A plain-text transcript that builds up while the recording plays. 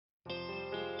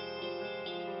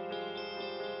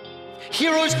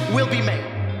Heroes will be made.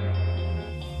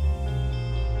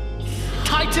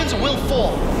 Titans will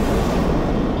fall.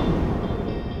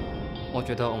 我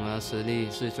觉得我们的实力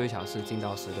是最小是进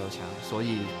到16强，所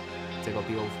以这个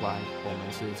BO5 我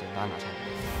们是简单拿下来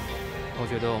的。我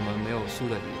觉得我们没有输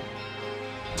的理由。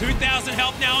 2,000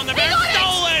 health now on the move,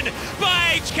 stolen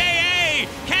by HKA.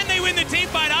 Can they win the team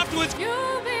fight afterwards?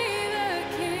 You'll be the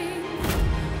king.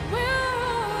 We'll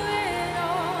rule it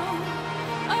all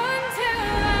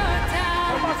until our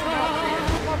downfall.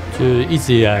 就是一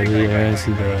直以来就是认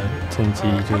识的成绩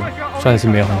就算是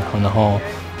没有很好，然后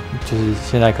就是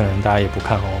现在可能大家也不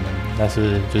看好我们，但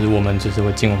是就是我们就是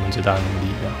会尽我们最大的努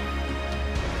力这样。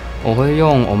 我会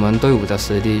用我们队伍的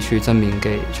实力去证明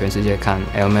给全世界看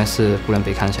 ，LMS 是不能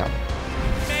被看小的。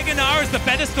Meganar is the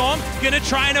better storm, gonna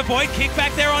try and avoid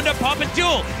kickback there onto Pop, and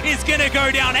Duel is gonna go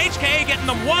down. HK getting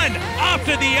them one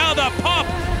after the other. Pop.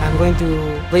 I'm going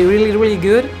to play really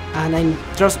good, and I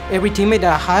trust every teammate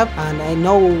that I have, and I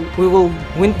know we will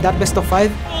win that best of 5.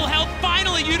 Full health.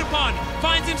 Finally, Udapon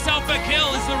finds himself a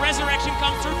kill as the resurrection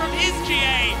comes through from his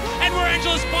GA, and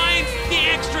Morangelos finds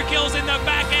the extra kills in the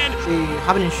back end. We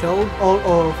haven't showed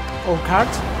all our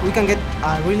cards. We can get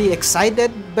a really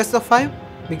excited best of 5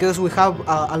 because we have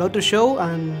a lot to show,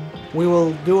 and we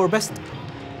will do our best. To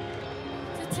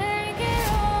take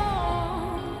it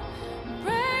all,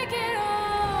 break it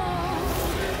all.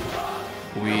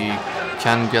 We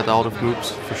can get out of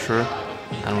groups for sure,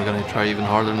 and we're gonna try even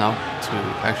harder now to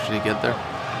actually get there.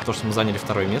 То, что мы заняли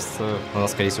второе место, на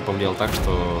нас, скорее всего, повлияло так,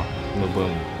 что мы будем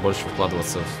больше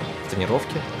вкладываться в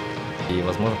тренировки и,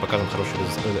 возможно, покажем хороший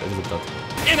результат.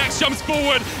 Inax jumps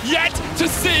forward, yet to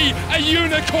see a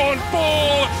unicorn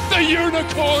fall. The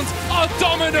unicorns are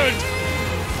dominant.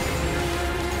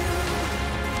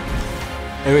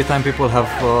 Every time people have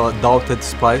doubted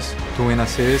Splyce to win a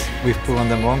series, we've proven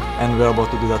them wrong, and we're about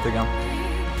to do that again.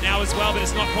 Now as well, but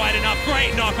it's not quite enough.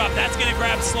 Great knock-up. That's going to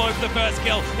grab Slow for the first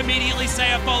kill. Immediately,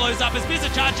 Saya follows up as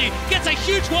Vizichachi gets a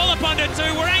huge wallop onto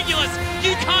two. Werangulas,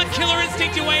 you can't killer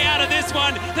instinct your way out of this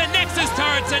one. The Nexus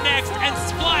turrets are next, and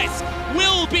Splyce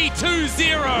will be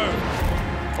 2-0.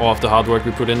 All of the hard work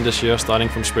we put in this year, starting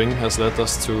from spring, has led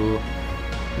us to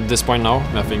this point now.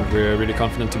 I think we're really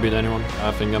confident to beat anyone.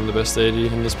 I think I'm the best AD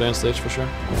in this playing stage for sure.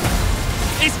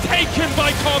 Is taken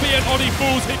by Kobe and Odi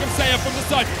Fools. Here comes Saya from the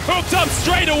side. Hooked up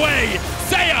straight away.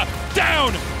 Saya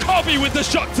down. Kobe with the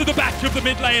shot to the back of the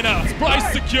mid laner.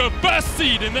 Splyce secure first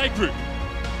seed in their group.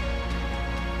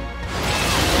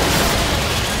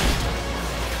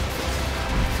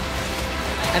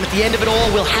 And at the end of it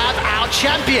all, we'll have our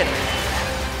champion.